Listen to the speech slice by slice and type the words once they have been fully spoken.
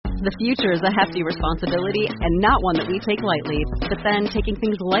The future is a hefty responsibility and not one that we take lightly. But then, taking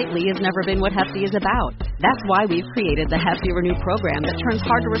things lightly has never been what Hefty is about. That's why we've created the Hefty Renew program that turns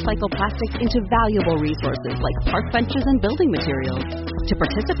hard-to-recycle plastics into valuable resources like park benches and building materials. To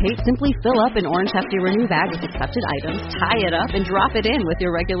participate, simply fill up an orange Hefty Renew bag with accepted items, tie it up, and drop it in with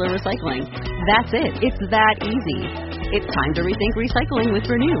your regular recycling. That's it. It's that easy. It's time to rethink recycling with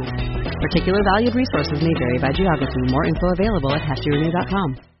Renew. Particular valued resources may vary by geography. More info available at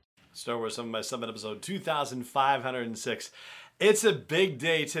heftyrenew.com. Star Wars 7x7 episode 2506. It's a big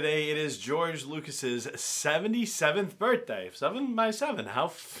day today. It is George Lucas's 77th birthday. 7x7. How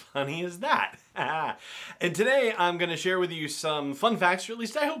funny is that? And today I'm going to share with you some fun facts, or at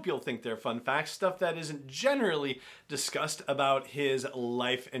least I hope you'll think they're fun facts, stuff that isn't generally discussed about his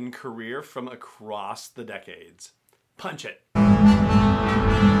life and career from across the decades. Punch it.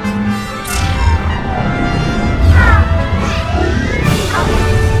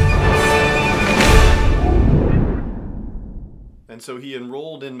 And so he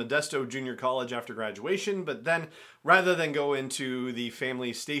enrolled in Modesto Junior College after graduation, but then rather than go into the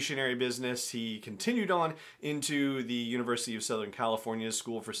family stationery business, he continued on into the University of Southern California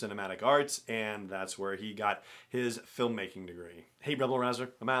School for Cinematic Arts, and that's where he got his filmmaking degree. Hey, Rebel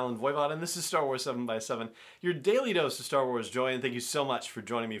Rouser, I'm Alan Voivod, and this is Star Wars 7x7, your daily dose of Star Wars joy, and thank you so much for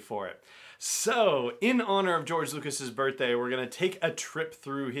joining me for it. So, in honor of George Lucas's birthday, we're going to take a trip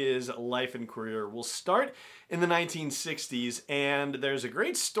through his life and career. We'll start in the 1960s, and there's a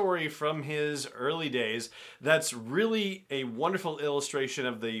great story from his early days that's really a wonderful illustration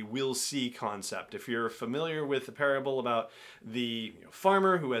of the "we'll see" concept. If you're familiar with the parable about the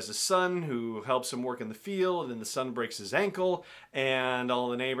farmer who has a son who helps him work in the field, and the son breaks his ankle, and all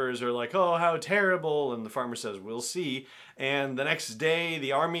the neighbors are like, "Oh, how terrible," and the farmer says, "We'll see." And the next day,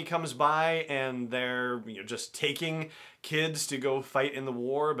 the army comes by, and they're just taking kids to go fight in the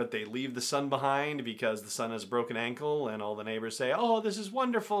war, but they leave the son behind because the son has a broken ankle, and all the neighbors say, "Oh, this is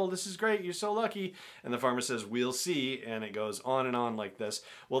wonderful, this is great, you're so lucky." And the farmer says, "We'll see," and it goes on and on like this.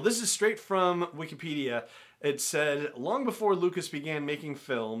 Well, this is straight from Wikipedia. It said, long before Lucas began making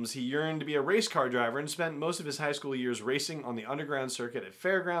films, he yearned to be a race car driver and spent most of his high school years racing on the underground circuit at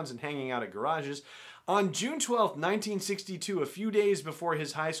fairgrounds and hanging out at garages. On June 12, 1962, a few days before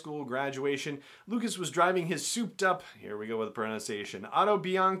his high school graduation, Lucas was driving his souped-up, here we go with the pronunciation, Auto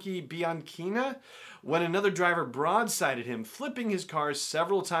Bianchina, when another driver broadsided him, flipping his car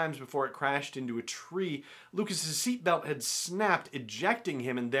several times before it crashed into a tree. Lucas's seatbelt had snapped, ejecting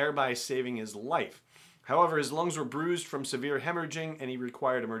him and thereby saving his life. However, his lungs were bruised from severe hemorrhaging and he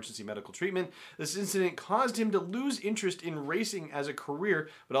required emergency medical treatment. This incident caused him to lose interest in racing as a career,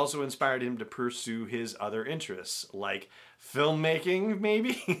 but also inspired him to pursue his other interests, like filmmaking,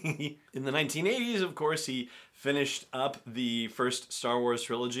 maybe? In the 1980s, of course, he finished up the first Star Wars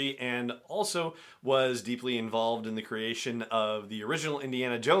trilogy and also was deeply involved in the creation of the original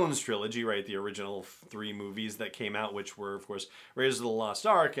Indiana Jones trilogy, right? The original 3 movies that came out, which were, of course, Raiders of the Lost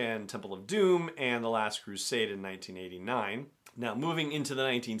Ark and Temple of Doom and The Last Crusade in 1989. Now, moving into the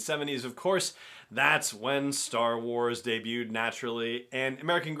 1970s, of course, that's when Star Wars debuted naturally, and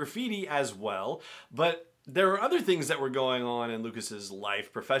American Graffiti as well, but there were other things that were going on in Lucas's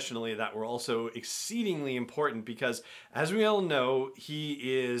life professionally that were also exceedingly important because, as we all know, he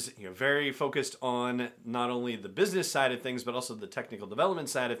is very focused on not only the business side of things, but also the technical development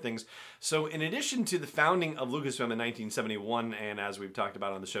side of things. So in addition to the founding of Lucasfilm in 1971, and as we've talked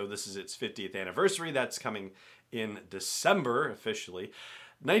about on the show, this is its 50th anniversary. That's coming in December officially.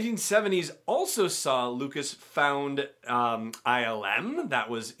 1970s also saw Lucas found ILM, that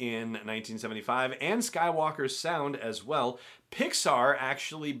was in 1975, and Skywalker Sound as well. Pixar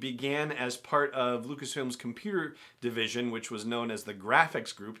actually began as part of Lucasfilm's computer division, which was known as the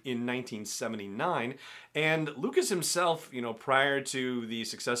Graphics Group, in 1979. And Lucas himself, prior to the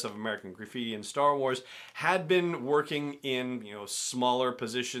success of American Graffiti and Star Wars, had been working in, smaller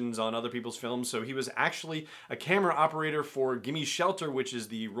positions on other people's films. So he was actually a camera operator for Gimme Shelter, which is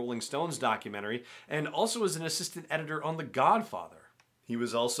the Rolling Stones documentary, and also was an assistant editor on The Godfather. He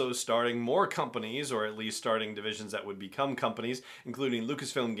was also starting more companies, or at least starting divisions that would become companies, including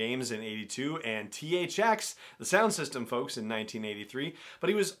Lucasfilm Games in 82 and THX, the sound system folks, in 1983. But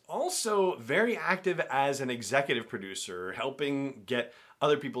he was also very active as an executive producer, helping get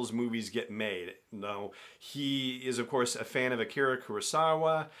other people's movies get made. Now, he is, of course, a fan of Akira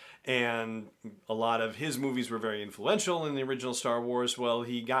Kurosawa, and a lot of his movies were very influential in the original Star Wars. Well,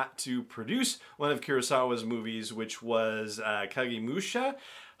 he got to produce one of Kurosawa's movies, which was Kagemusha,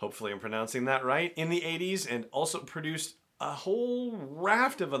 hopefully I'm pronouncing that right, in the 80s, and also produced a whole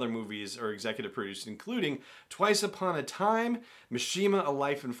raft of other movies are executive produced, including Twice Upon a Time, Mishima, A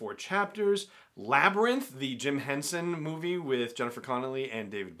Life in Four Chapters, Labyrinth, the Jim Henson movie with Jennifer Connelly and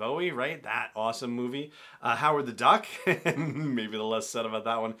David Bowie, right? That awesome movie. Howard the Duck, maybe the less said about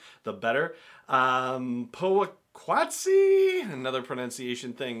that one, the better. Poughkeepsie, another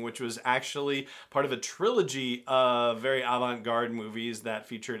pronunciation thing, which was actually part of a trilogy of very avant-garde movies that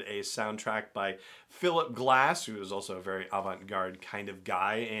featured a soundtrack by Philip Glass, who was also a very avant-garde kind of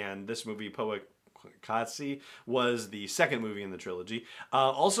guy, and this movie, Poughkeepsie, was the second movie in the trilogy.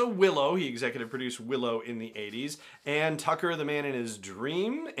 Also Willow, he executive produced Willow in the 80s, and Tucker, the Man in His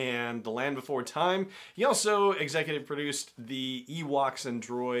Dream, and The Land Before Time. He also executive produced the Ewoks and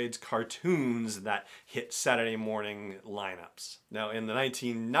Droids cartoons that hit Saturday morning lineups. Now, in the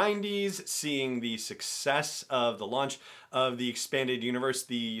 1990s, seeing the success of the launch of the expanded universe,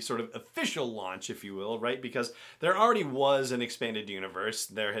 the sort of official launch, if you will, right? Because there already was an expanded universe.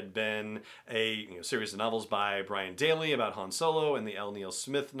 There had been a series of novels by Brian Daley about Han Solo, and the L. Neil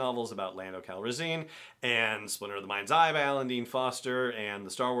Smith novels about Lando Calrissian, and Splinter of the Mind's Eye by Alan Dean Foster, and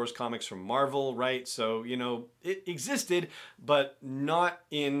the Star Wars comics from Marvel, right? So, it existed, but not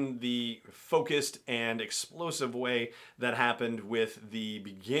in the focused and explosive way that happened with the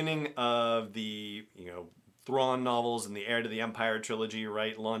beginning of the, Thrawn novels and the Heir to the Empire trilogy,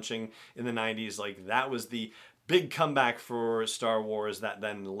 right, launching in the 90s. Like, that was the big comeback for Star Wars that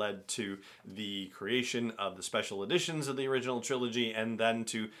then led to the creation of the special editions of the original trilogy, and then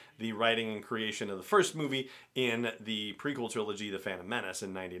to the writing and creation of the first movie in the prequel trilogy, The Phantom Menace,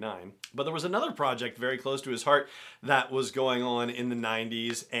 in 99. But there was another project very close to his heart that was going on in the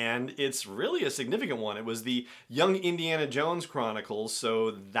 90s, and it's really a significant one. It was the Young Indiana Jones Chronicles,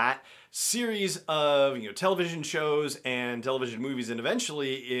 so that series of television shows and television movies, and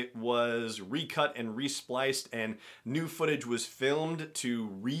eventually it was recut and respliced, and new footage was filmed to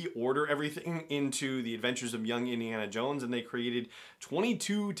reorder everything into the adventures of young Indiana Jones, and they created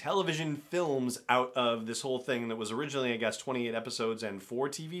 22 television films out of this whole thing that was originally, I guess, 28 episodes and 4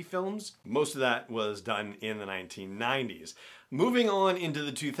 TV films. Most of that was done in the 1990s. Moving on into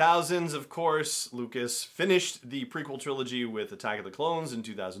the 2000s, of course, Lucas finished the prequel trilogy with Attack of the Clones in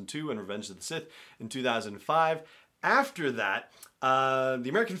 2002 and Revenge of the Sith in 2005. After that, the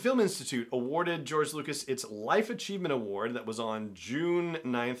American Film Institute awarded George Lucas its Life Achievement Award that was on June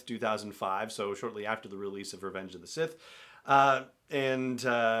 9th, 2005, so shortly after the release of Revenge of the Sith. According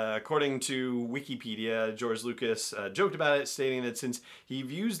to Wikipedia, George Lucas joked about it, stating that since he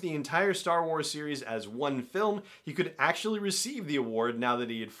views the entire Star Wars series as one film, he could actually receive the award now that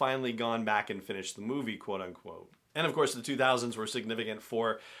he had finally gone back and finished the movie, quote unquote. And of course, the 2000s were significant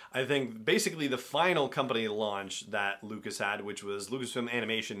for, I think, basically the final company launch that Lucas had, which was Lucasfilm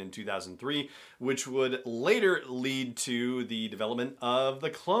Animation in 2003, which would later lead to the development of the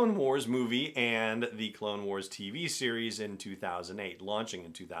Clone Wars movie and the Clone Wars TV series in 2008, launching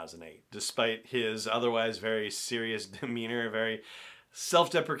in 2008. Despite his otherwise very serious demeanor, very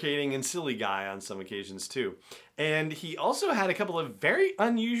self-deprecating and silly guy on some occasions too. And he also had a couple of very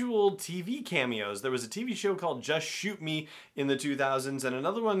unusual TV cameos. There was a TV show called Just Shoot Me in the 2000s and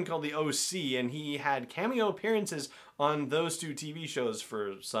another one called The OC, and he had cameo appearances on those two TV shows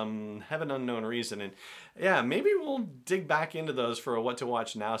for some heaven unknown reason. And yeah, maybe we'll dig back into those for a What to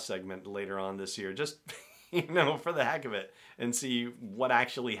Watch Now segment later on this year, just for the heck of it, and see what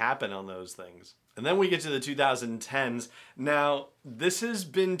actually happened on those things. And then we get to the 2010s. Now, this has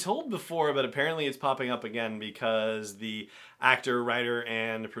been told before, but apparently it's popping up again because the actor, writer,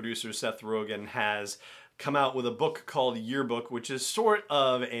 and producer Seth Rogen has come out with a book called Yearbook, which is sort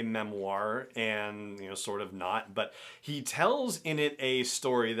of a memoir and, sort of not, but he tells in it a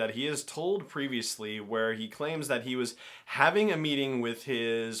story that he has told previously where he claims that he was having a meeting with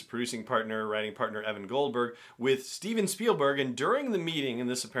his producing partner, writing partner, Evan Goldberg, with Steven Spielberg, and during the meeting, and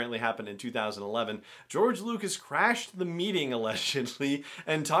this apparently happened in 2011, George Lucas crashed the meeting, allegedly,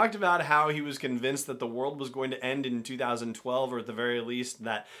 and talked about how he was convinced that the world was going to end in 2012, or at the very least,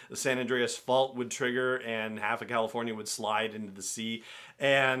 that the San Andreas Fault would trigger and half of California would slide into the sea.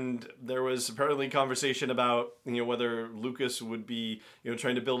 And there was apparently conversation about, whether Lucas would be,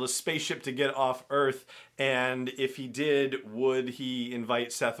 trying to build a spaceship to get off Earth. And if he did, would he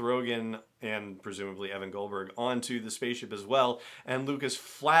invite Seth Rogen and presumably Evan Goldberg onto the spaceship as well? And Lucas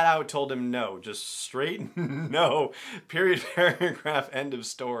flat out told him no, just straight no, period, paragraph, end of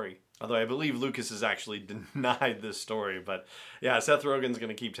story. Although I believe Lucas has actually denied this story, but yeah, Seth Rogen's going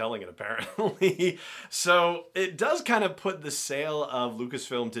to keep telling it apparently. So it does kind of put the sale of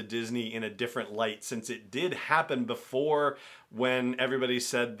Lucasfilm to Disney in a different light, since it did happen before when everybody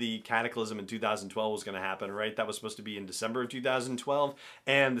said the cataclysm in 2012 was going to happen, right? That was supposed to be in December of 2012.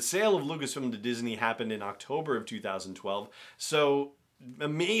 And the sale of Lucasfilm to Disney happened in October of 2012. So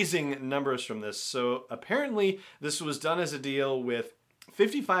amazing numbers from this. So apparently this was done as a deal with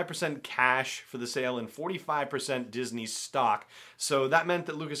 55% cash for the sale and 45% Disney stock. So that meant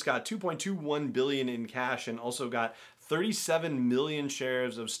that Lucas got $2.21 billion in cash and also got 37 million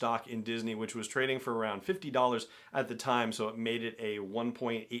shares of stock in Disney, which was trading for around $50 at the time. So it made it a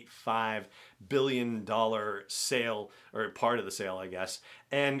 $1.85 billion sale, or part of the sale, I guess.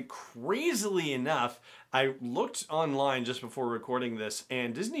 And crazily enough, I looked online just before recording this,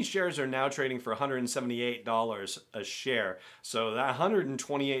 and Disney shares are now trading for $178 a share. So that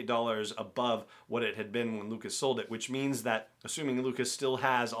 $128 above what it had been when Lucas sold it, which means that, assuming Lucas still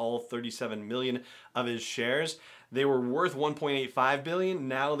has all 37 million of his shares, they were worth $1.85 billion.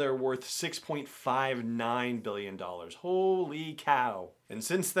 Now they're worth $6.59 billion. Holy cow. And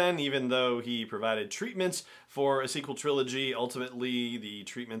since then, even though he provided treatments for a sequel trilogy, ultimately the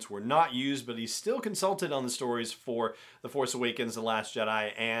treatments were not used, but he still consulted on the stories for The Force Awakens, The Last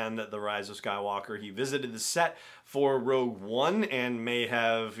Jedi, and The Rise of Skywalker. He visited the set for Rogue One and may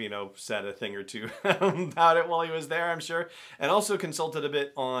have, said a thing or two about it while he was there, I'm sure. And also consulted a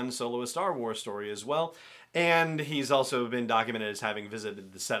bit on Solo: A Star Wars Story as well. And he's also been documented as having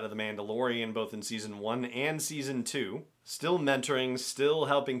visited the set of The Mandalorian both in Season 1 and Season 2. Still mentoring, still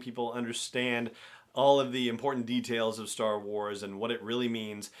helping people understand all of the important details of Star Wars and what it really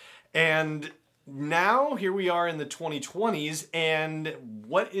means. And now, here we are in the 2020s, and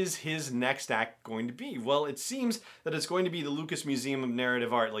what is his next act going to be? Well, it seems that it's going to be the Lucas Museum of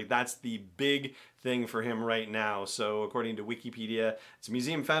Narrative Art. Like, that's the big thing for him right now. So according to Wikipedia, it's a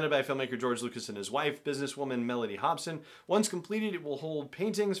museum founded by filmmaker George Lucas and his wife, businesswoman Melody Hobson. Once completed, it will hold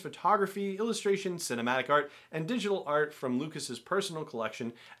paintings, photography, illustration, cinematic art, and digital art from Lucas's personal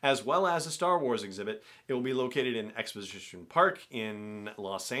collection, as well as a Star Wars exhibit. It will be located in Exposition Park in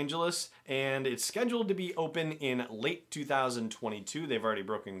Los Angeles, and it's scheduled to be open in late 2022. They've already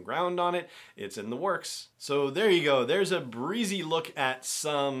broken ground on it. It's in the works. So there you go. There's a breezy look at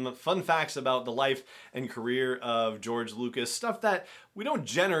some fun facts about the life and career of George Lucas, stuff that we don't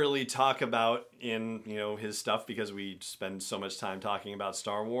generally talk about in, his stuff because we spend so much time talking about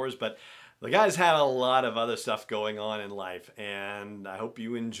Star Wars, but the guy's had a lot of other stuff going on in life, and I hope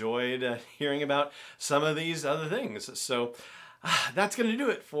you enjoyed hearing about some of these other things. So that's going to do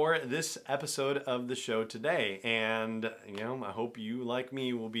it for this episode of the show today. And, I hope you, like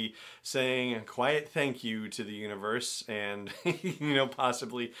me, will be saying a quiet thank you to the universe and,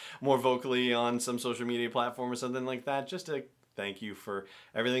 possibly more vocally on some social media platform or something like that. Just to thank you for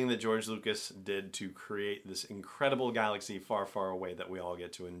everything that George Lucas did to create this incredible galaxy far, far away that we all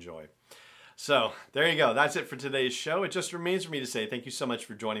get to enjoy. So, there you go. That's it for today's show. It just remains for me to say thank you so much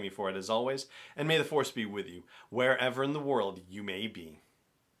for joining me for it, as always, and may the Force be with you, wherever in the world you may be.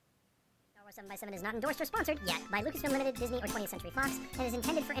 Star Wars 7x7 is not endorsed or sponsored yet by Lucasfilm Limited, Disney, or 20th Century Fox, and is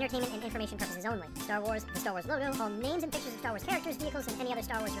intended for entertainment and information purposes only. Star Wars, the Star Wars logo, all names and pictures of Star Wars characters, vehicles, and any other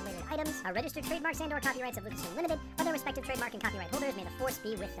Star Wars-related items are registered trademarks and/or copyrights of Lucasfilm Limited, or their respective trademark and copyright holders. May the Force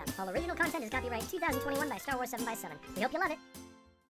be with them. All original content is copyright 2021 by Star Wars 7x7. We hope you love it.